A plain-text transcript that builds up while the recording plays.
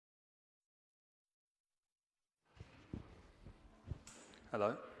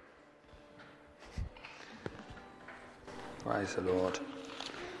Hello. Praise the Lord.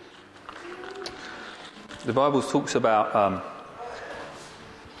 The Bible talks about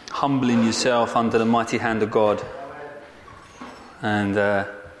humbling yourself under the mighty hand of God. And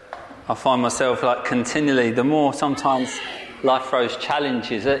I find myself like continually, the more sometimes life throws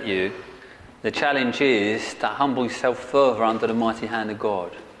challenges at you, the challenge is to humble yourself further under the mighty hand of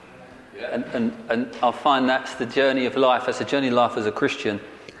God. And I find that's the journey of life. That's the journey of life as a Christian.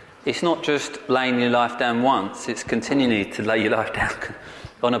 It's not just laying your life down once. It's continually to lay your life down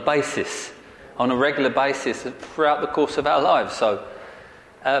on a regular basis throughout the course of our lives. So,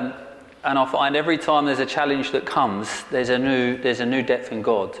 and I find every time there's a challenge that comes, there's a new depth in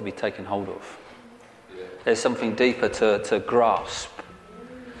God to be taken hold of. There's something deeper to grasp.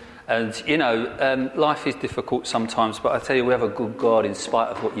 And, life is difficult sometimes, but I tell you, we have a good God in spite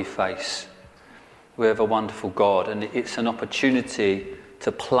of what you face. We have a wonderful God, and it's an opportunity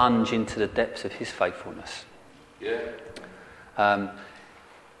to plunge into the depths of his faithfulness.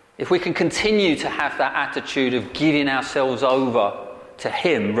 If we can continue to have that attitude of giving ourselves over to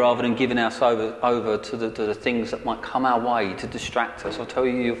him rather than giving ourselves over to the things that might come our way to distract us, I'll tell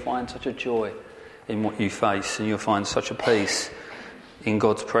you, you'll find such a joy in what you face, and you'll find such a peace in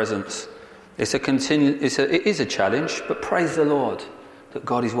God's presence. It is a challenge, but praise the Lord that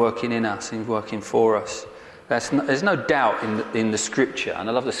God is working in us and working for us. There's no doubt in the Scripture, and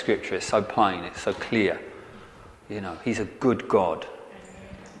I love the Scripture. It's so plain, it's so clear. He's a good God.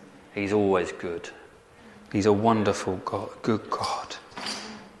 He's always good. He's a wonderful God, good God.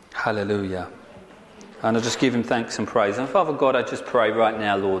 Hallelujah. And I just give him thanks and praise. And Father God, I just pray right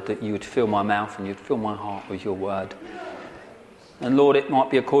now, Lord, that you would fill my mouth and you'd fill my heart with your word. And Lord, it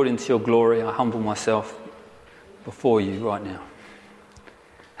might be according to your glory. I humble myself before you right now.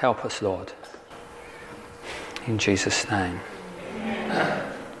 Help us, Lord. In Jesus' name.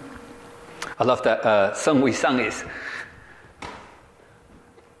 I love that song we sung. It's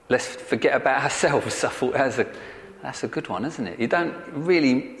let's forget about ourselves. I thought that's a good one, isn't it? You don't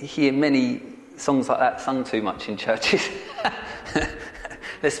really hear many songs like that sung too much in churches.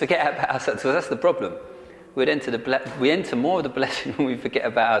 Let's forget about ourselves. So that's the problem. We enter more of the blessing when we forget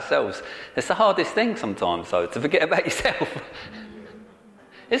about ourselves. It's the hardest thing sometimes, though, to forget about yourself.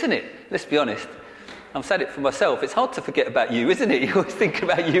 Isn't it? Let's be honest. I've said it for myself. It's hard to forget about you, isn't it? You always think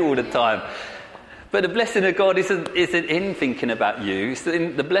about you all the time. But the blessing of God isn't in thinking about you.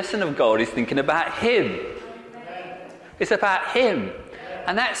 The blessing of God is thinking about him. It's about him.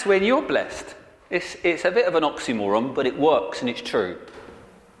 And that's when you're blessed. It's a bit of an oxymoron, but it works and it's true.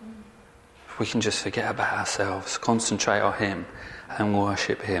 We can just forget about ourselves, concentrate on him and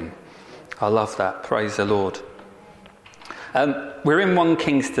worship him. I love that. Praise the Lord. We're in 1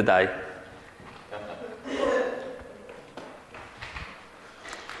 Kings today.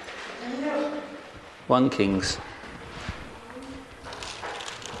 One Kings.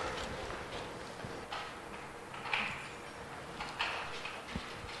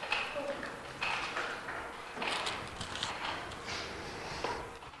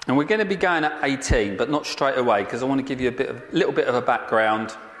 And we're going to be going at 18, but not straight away, because I want to give you a little bit of a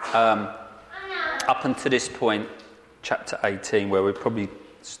background up until this point, chapter 18, where we'll probably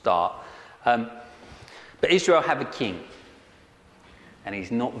start. But Israel have a king, and he's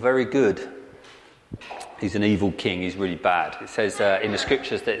not very good. He's an evil king. He's really bad. It says in the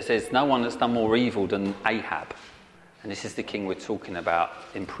scriptures that it says no one that's done more evil than Ahab, and this is the king we're talking about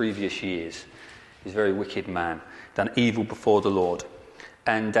in previous years. He's a very wicked man, done evil before the Lord.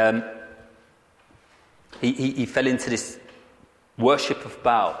 And he fell into this worship of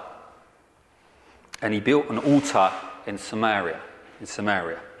Baal, and he built an altar in Samaria.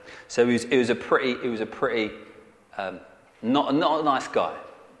 So he was a pretty not a nice guy.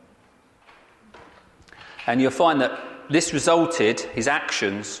 And you'll find that this resulted, his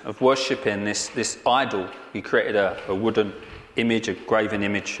actions of worshipping this idol. He created a wooden image, a graven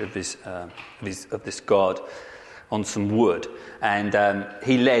image of this god on some wood, and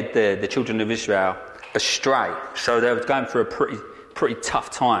he led the children of Israel astray. So they were going through a pretty tough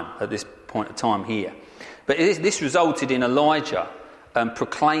time at this point of time here. But this resulted in Elijah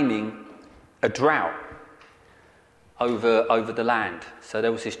proclaiming a drought over the land. So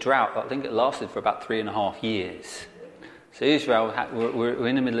there was this drought. I think it lasted for about 3.5 years. So Israel were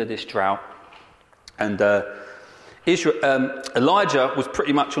in the middle of this drought, and Elijah was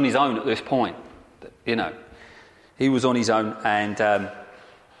pretty much on his own at this point. He was on his own, and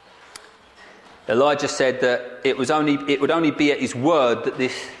Elijah said that it would only be at his word that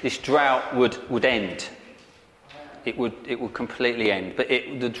this drought would end. It would completely end. But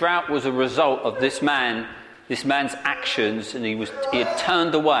the drought was a result of this man this man's actions, and he had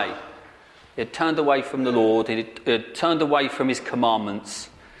turned away. He had turned away from the Lord. He had turned away from his commandments,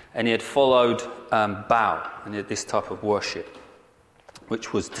 and he had followed Baal and this type of worship,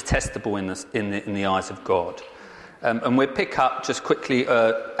 which was detestable in the eyes of God. And we'll pick up just quickly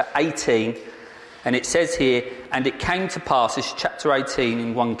at 18, and it says here, and it came to pass, this is chapter 18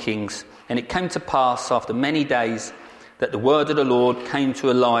 in 1 Kings, and it came to pass after many days that the word of the Lord came to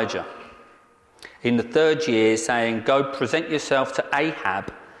Elijah in the 3rd year, saying, go present yourself to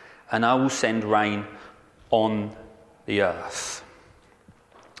Ahab, and I will send rain on the earth.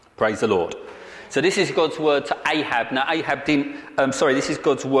 Praise the Lord. So this is God's word to Ahab. Now this is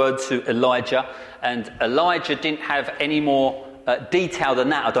God's word to Elijah, and Elijah didn't have any more detail than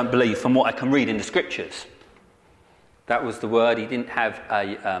that, I don't believe, from what I can read in the scriptures. That was the word. He didn't have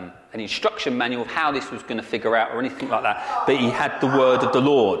an instruction manual of how this was going to figure out or anything like that, but he had the word of the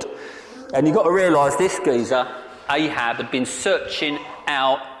Lord. And you've got to realise this geezer, Ahab, had been searching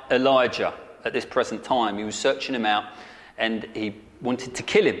out Elijah at this present time. He was searching him out, and he wanted to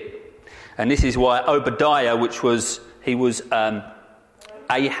kill him. And this is why Obadiah, he was under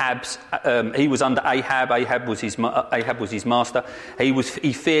Ahab. Ahab was his master.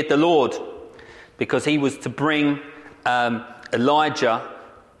 He feared the Lord because he was to bring Elijah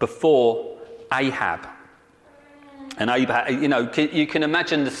before Ahab. And Ahab, you can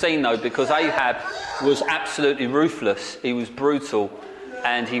imagine the scene though, because Ahab was absolutely ruthless. He was brutal,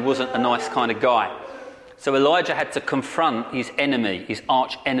 and he wasn't a nice kind of guy. So Elijah had to confront his enemy, his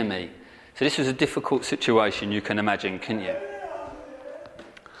arch enemy. So this was a difficult situation, you can imagine, can't you?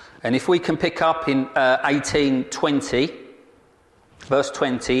 And if we can pick up in 18:20, verse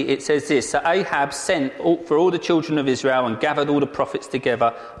 20, it says this: so Ahab sent for all the children of Israel and gathered all the prophets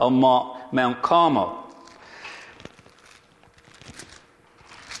together on Mount Carmel.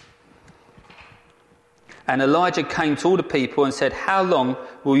 And Elijah came to all the people and said, how long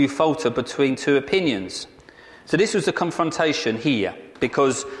will you falter between two opinions? So this was a confrontation here,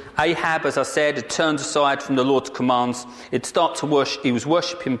 because Ahab, as I said, had turned aside from the Lord's commands. He was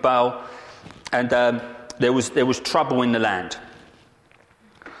worshipping Baal, and there was trouble in the land.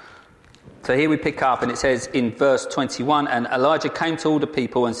 So here we pick up, and it says in verse 21, and Elijah came to all the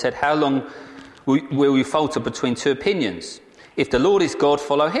people and said, how long will you falter between two opinions? If the Lord is God,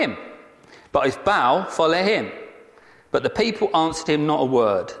 follow him. But if Baal, follow him. But the people answered him not a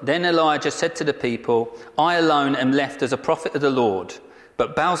word. Then Elijah said to the people, I alone am left as a prophet of the Lord,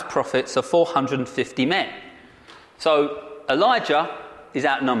 but Baal's prophets are 450 men. So Elijah is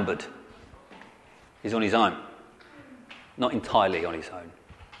outnumbered. He's on his own. Not entirely on his own.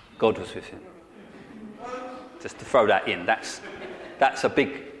 God was with him. Just to throw that in, that's a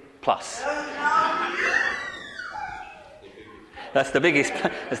big plus. That's the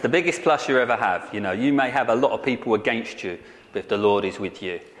biggest plus you ever have. You may have a lot of people against you, but if the Lord is with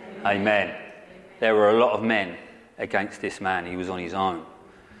you, amen. There were a lot of men against this man. He was on his own.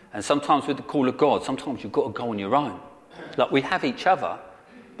 And sometimes with the call of God, sometimes you've got to go on your own. Like we have each other,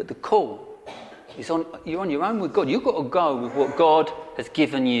 but the call is you're on your own with God. You've got to go with what God has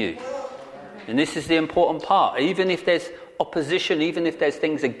given you. And this is the important part. Even if there's opposition, even if there's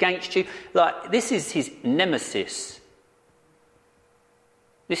things against you, like this is his nemesis.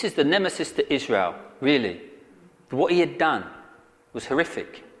 This is the nemesis to Israel, really. What he had done was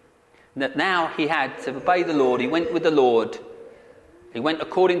horrific. That now he had to obey the Lord. He went with the Lord. He went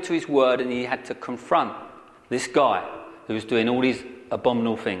according to his word, and he had to confront this guy who was doing all these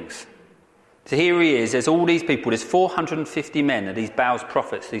abominable things. So here he is. There's all these people. There's 450 men of these Baal's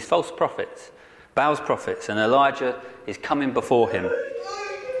prophets, these false prophets, Baal's prophets, and Elijah is coming before him.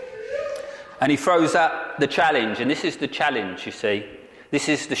 And he throws up the challenge, and this is the challenge, you see. This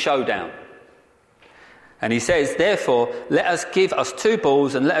is the showdown. And he says, therefore, let us give us 2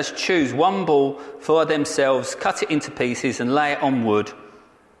 bulls, and let us choose 1 bull for themselves, cut it into pieces and lay it on wood.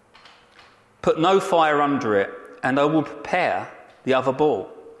 Put no fire under it, and I will prepare the other bull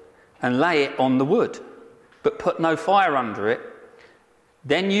and lay it on the wood. But put no fire under it.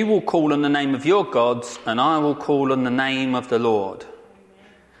 Then you will call on the name of your gods, and I will call on the name of the Lord.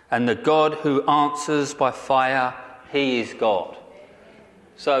 And the God who answers by fire, he is God.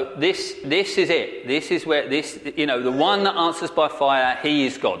 So this is it. This is where the one that answers by fire, he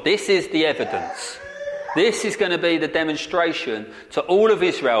is God. This is the evidence. This is going to be the demonstration to all of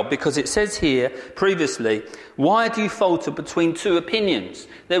Israel, because it says here previously, why do you falter between 2 opinions?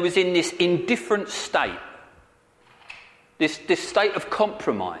 There was in this indifferent state, this state of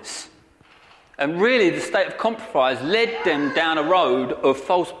compromise. And really the state of compromise led them down a road of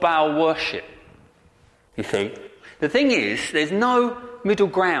false Baal worship. You see? The thing is, there's no middle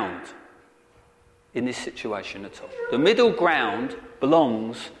ground. in this situation at all. The middle ground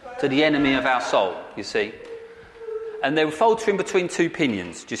belongs to the enemy of our soul, you see. And they were faltering between two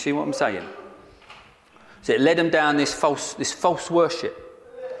opinions. Do you see what I'm saying? So it led them down this false worship.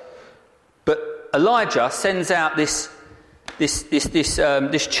 But Elijah sends out this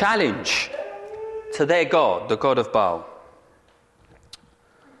challenge to their God, the God of Baal.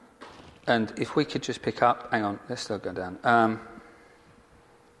 And if we could just pick up, hang on, let's still go down.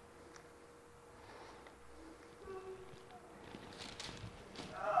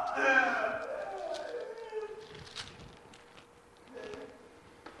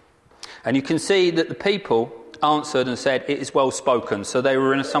 And you can see that the people answered and said, "It is well spoken." So they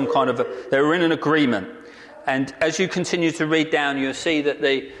were in an agreement. And as you continue to read down, you'll see that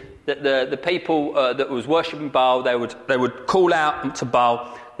the people that was worshipping Baal, they would call out to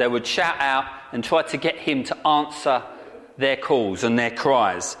Baal, they would shout out and try to get him to answer their calls and their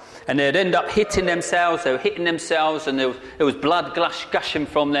cries. And they'd end up hitting themselves, they were hitting themselves, and there was blood gushing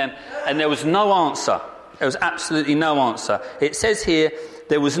from them, and there was no answer. There was absolutely no answer. It says here,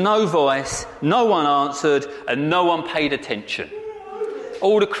 there was no voice, no one answered, and no one paid attention.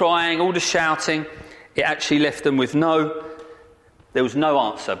 All the crying, all the shouting, it actually left them with there was no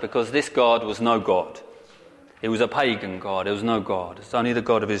answer, because this God was no God. It was a pagan God, there was no God. It's only the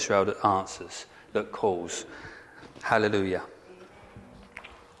God of Israel that answers, that calls. Hallelujah.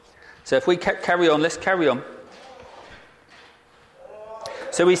 So if we carry on, let's carry on.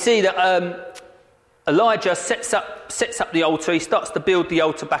 So we see that Elijah sets up the altar. He starts to build the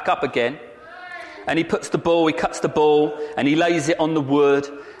altar back up again, and he cuts the bull, and he lays it on the wood,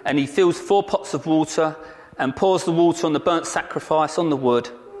 and he fills 4 pots of water and pours the water on the burnt sacrifice on the wood.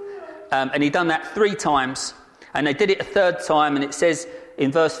 And he done that 3 times, and they did it a 3rd time, and it says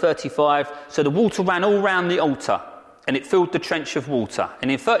in verse 35, so the water ran all round the altar, and it filled the trench of water.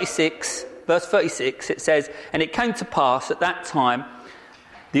 And in verse 36, it says, and it came to pass at that time,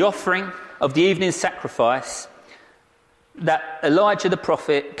 the offering of the evening sacrifice, that Elijah the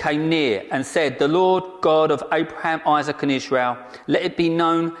prophet came near and said, the Lord God of Abraham, Isaac and Israel, let it be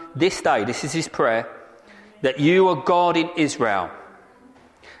known this day, this is his prayer, that you are God in Israel,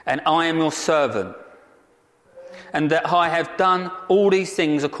 and I am your servant, and that I have done all these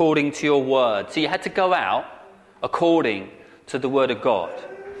things according to your word. So you had to go out according to the word of God.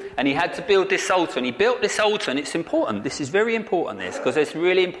 And he had to build this altar, and he built this altar, and it's important. This is very important, because there's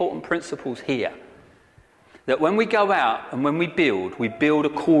really important principles here. That when we go out and when we build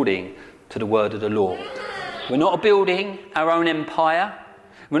according to the word of the Lord. We're not building our own empire.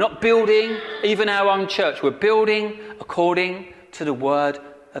 We're not building even our own church. We're building according to the word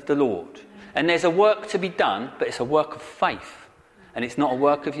of the Lord. And there's a work to be done, but it's a work of faith. And it's not a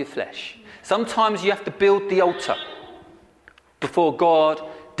work of your flesh. Sometimes you have to build the altar before God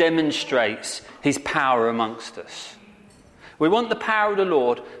demonstrates his power amongst us. We want the power of the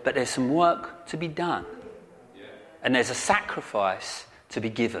Lord, but there's some work to be done. And there's a sacrifice to be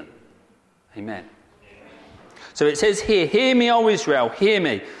given. Amen. So it says here, hear me, O Israel, hear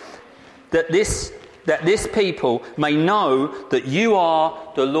me, that this people may know that you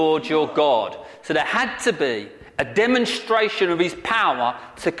are the Lord your God. So there had to be a demonstration of his power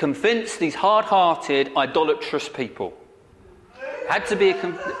to convince these hard-hearted, idolatrous people. They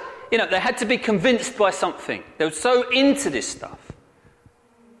had to be convinced by something. They were so into this stuff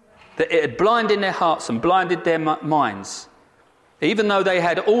that it had blinded their hearts and blinded their minds. Even though they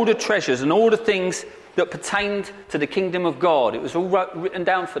had all the treasures and all the things that pertained to the kingdom of God, it was all written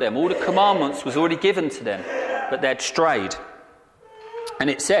down for them. All the commandments was already given to them, but they'd strayed. And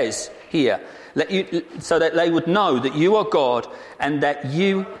it says here, so that they would know that you are God, and that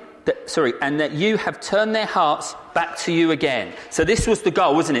you have turned their hearts back to you again. So this was the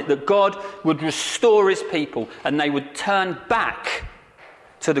goal, wasn't it? That God would restore his people, and they would turn back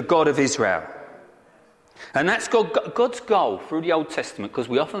to the God of Israel. And that's God's goal through the Old Testament, because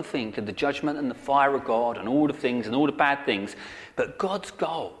we often think of the judgment and the fire of God and all the things and all the bad things. But God's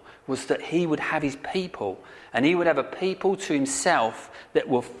goal was that he would have his people, and he would have a people to himself that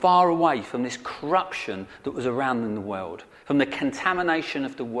were far away from this corruption that was around in the world, from the contamination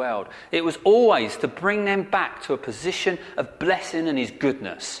of the world. It was always to bring them back to a position of blessing and his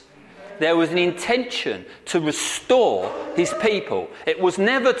goodness. There was an intention to restore his people. It was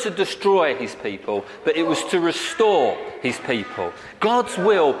never to destroy his people, but it was to restore his people. God's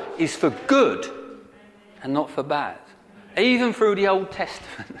will is for good and not for bad. Even through the Old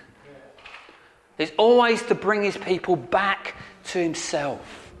Testament. It's always to bring his people back to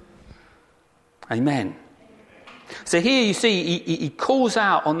himself. Amen. So here you see he calls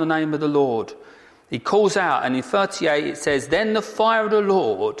out on the name of the Lord. He calls out, and in 38 it says, "Then the fire of the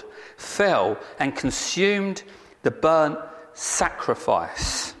Lord fell and consumed the burnt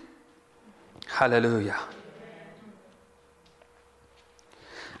sacrifice." Hallelujah.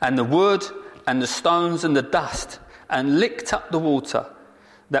 "And the wood and the stones and the dust, and licked up the water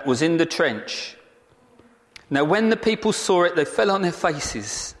that was in the trench. Now when the people saw it, they fell on their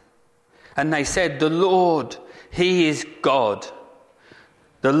faces, and they said, 'The Lord, he is God.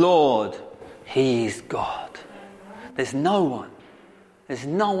 The Lord, he is God.'" There's no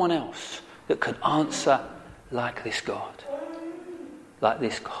one else that could answer like this God. Like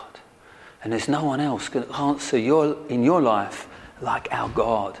this God. And there's no one else can answer in your life like our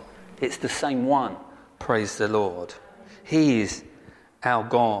God. It's the same one. Praise the Lord. He is our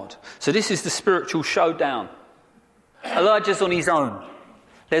God. So this is the spiritual showdown. Elijah's on his own.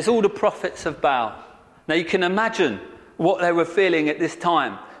 There's all the prophets of Baal. Now you can imagine what they were feeling at this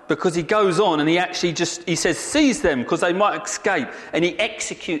time, because he goes on and he says, "Seize them, because they might escape." And he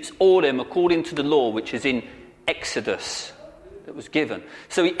executes all them according to the law, which is in Exodus that was given.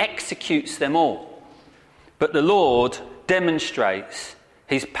 So he executes them all. But the Lord demonstrates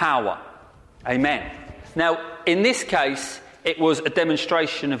his power. Amen. Now, in this case, it was a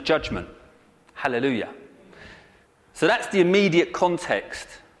demonstration of judgment. Hallelujah. So that's the immediate context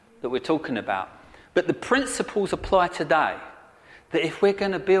that we're talking about. But the principles apply today, that if we're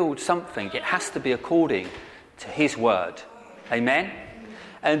going to build something, it has to be according to his word. Amen?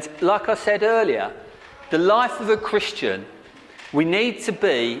 And like I said earlier, the life of a Christian, we need to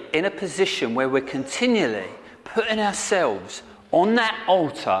be in a position where we're continually putting ourselves on that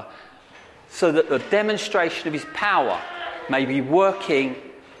altar so that the demonstration of his power may be working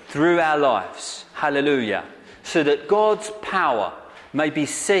through our lives. Hallelujah. So that God's power may be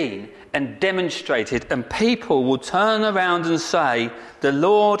seen and demonstrated, and people will turn around and say, "The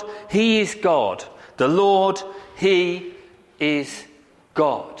Lord, he is God. The Lord, he is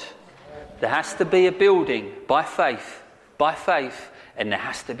God." There has to be a building by faith, and there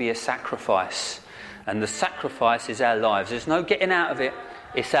has to be a sacrifice. And the sacrifice is our lives. There's no getting out of it.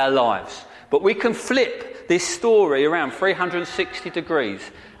 It's our lives. But we can flip this story around 360 degrees,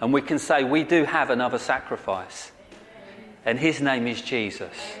 and we can say we do have another sacrifice. And his name is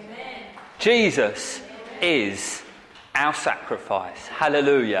Jesus. Amen. Jesus is our sacrifice.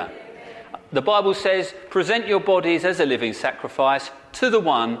 Hallelujah. The Bible says, "Present your bodies as a living sacrifice to the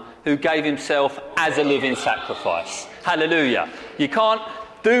one who gave himself as a living sacrifice." Hallelujah. You can't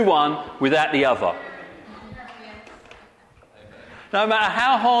do one without the other. No matter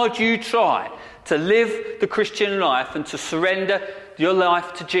how hard you try to live the Christian life and to surrender your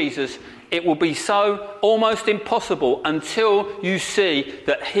life to Jesus, it will be so almost impossible until you see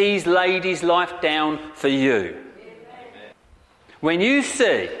that he's laid his life down for you. When you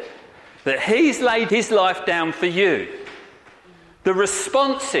see that he's laid his life down for you, the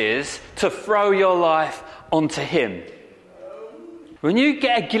response is to throw your life onto him. When you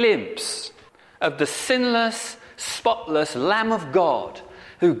get a glimpse of the sinless, spotless Lamb of God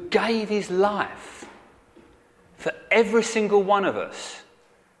who gave his life for every single one of us,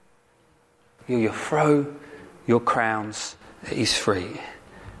 you throw your crowns at his feet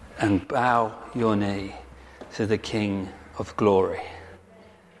and bow your knee to the King of glory.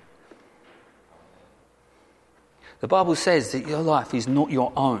 The Bible says that your life is not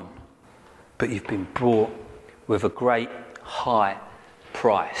your own, but you've been bought with a great high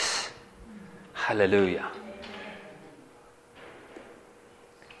price. Hallelujah.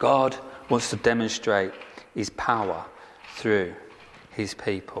 God wants to demonstrate his power through his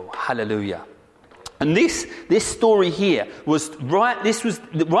people. Hallelujah. And this story here was right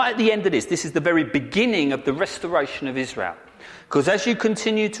at the end of this. This is the very beginning of the restoration of Israel. Because as you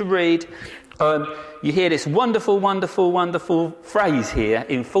continue to read, you hear this wonderful, wonderful, wonderful phrase here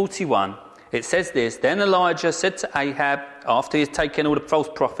in 41. It says this: "Then Elijah said to Ahab," after he had taken all the false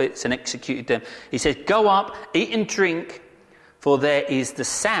prophets and executed them, he said, "Go up, eat and drink, for there is the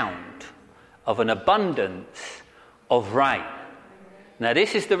sound of an abundance of rain." Now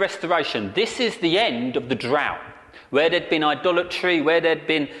this is the restoration. This is the end of the drought. Where there'd been idolatry, where there'd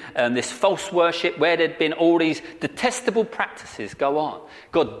been this false worship, where there'd been all these detestable practices go on.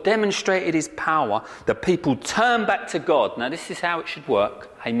 God demonstrated his power. The people turned back to God. Now this is how it should work.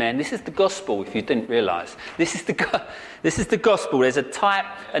 Amen. This is the gospel, if you didn't realise. This is the gospel. There's a type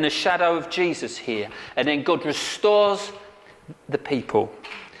and a shadow of Jesus here. And then God restores the people.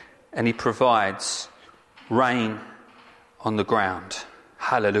 And he provides rain on the ground.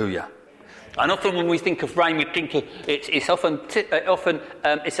 Hallelujah. And often when we think of rain, we think it's often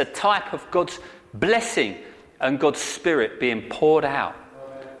it's a type of God's blessing and God's Spirit being poured out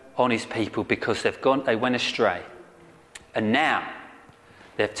on his people because they went astray. And now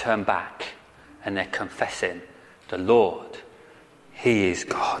they've turned back and they're confessing the Lord, he is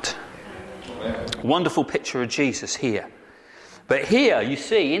God. Amen. Wonderful picture of Jesus here. But here you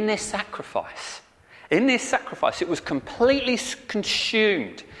see in this sacrifice, it was completely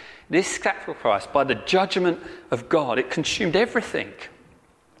consumed. This sacrifice by the judgment of God, it consumed everything.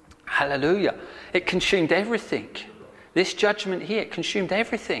 Hallelujah. It consumed everything. This judgment here, it consumed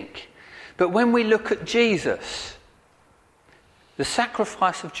everything. But when we look at Jesus, the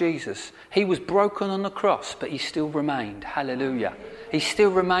sacrifice of Jesus, he was broken on the cross, but he still remained. Hallelujah. He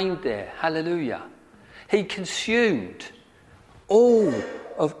still remained there. Hallelujah. He consumed all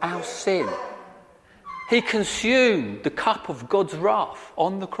of our sin. He consumed the cup of God's wrath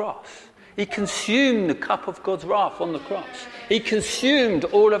on the cross. He consumed the cup of God's wrath on the cross. He consumed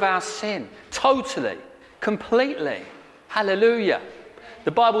all of our sin, totally, completely. Hallelujah.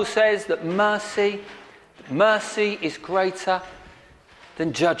 The Bible says that mercy is greater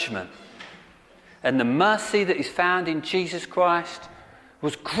than judgment. And the mercy that is found in Jesus Christ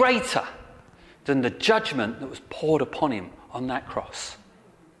was greater than the judgment that was poured upon him on that cross.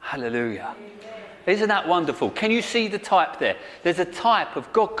 Hallelujah. Isn't that wonderful? Can you see the type there? There's a type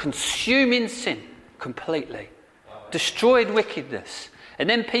of God consuming sin completely. Destroyed wickedness. And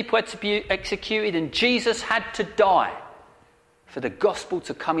then people had to be executed and Jesus had to die for the gospel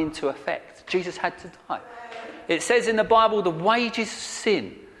to come into effect. Jesus had to die. It says in the Bible, the wages of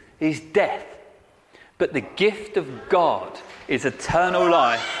sin is death. But the gift of God is eternal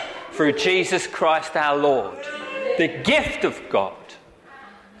life through Jesus Christ our Lord. The gift of God.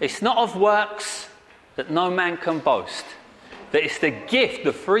 It's not of works that no man can boast. That it's the gift,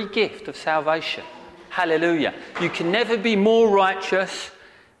 the free gift of salvation. Hallelujah. You can never be more righteous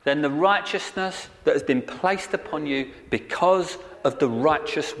than the righteousness that has been placed upon you because of the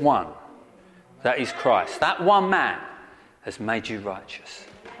righteous one. That is Christ. That one man has made you righteous.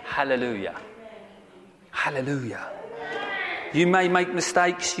 Hallelujah. Hallelujah. You may make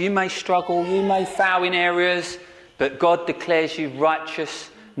mistakes, you may struggle, you may fail in areas, but God declares you righteous,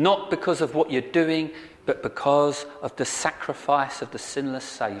 not because of what you're doing, but because of the sacrifice of the sinless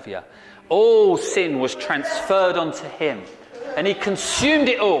Saviour. All sin was transferred onto him, and he consumed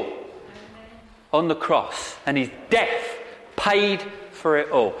it all on the cross, and his death paid for it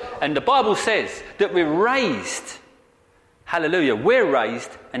all. And the Bible says that we're raised. Hallelujah. We're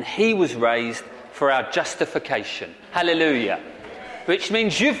raised, and he was raised for our justification. Hallelujah. Which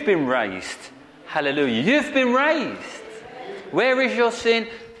means you've been raised. Hallelujah. You've been raised. Where is your sin?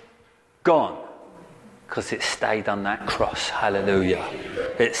 Gone. Because it stayed on that cross. Hallelujah.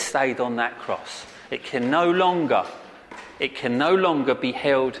 It stayed on that cross. It can no longer be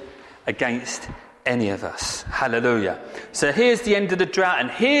held against any of us. Hallelujah. So here's the end of the drought, and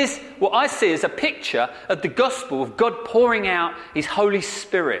here's what I see as a picture of the gospel of God pouring out his Holy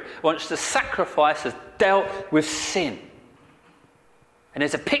Spirit once the sacrifice has dealt with sin. And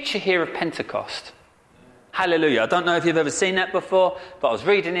there's a picture here of Pentecost. Hallelujah. I don't know if you've ever seen that before, but I was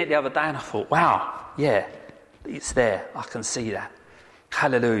reading it the other day and I thought, wow, yeah, it's there. I can see that.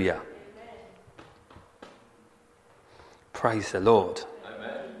 Hallelujah. Praise the Lord.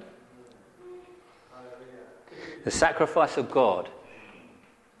 The sacrifice of God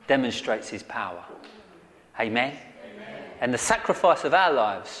demonstrates his power. Amen? Amen? And the sacrifice of our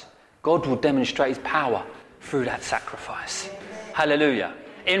lives, God will demonstrate his power through that sacrifice. Amen. Hallelujah.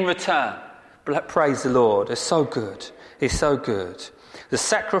 In return, praise the Lord. It's so good. It's so good. The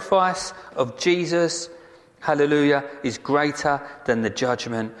sacrifice of Jesus, hallelujah, is greater than the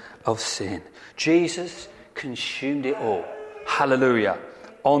judgment of sin. Jesus consumed it all. Hallelujah.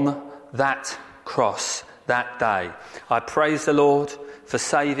 On that cross. That day. I praise the Lord for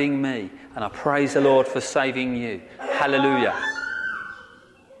saving me, and I praise the Lord for saving you. Hallelujah.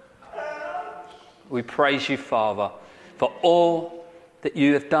 We praise you, Father, for all that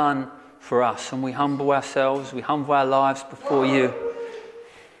you have done for us, and we humble ourselves, we humble our lives before you.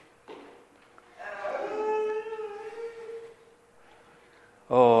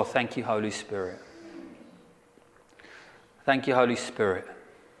 Oh, thank you, Holy Spirit. Thank you, Holy Spirit.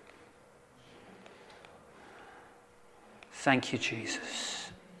 Thank you, Jesus.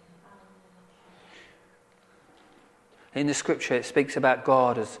 In the scripture, it speaks about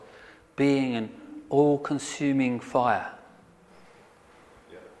God as being an all-consuming fire.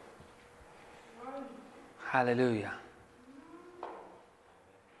 Hallelujah.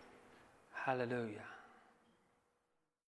 Hallelujah.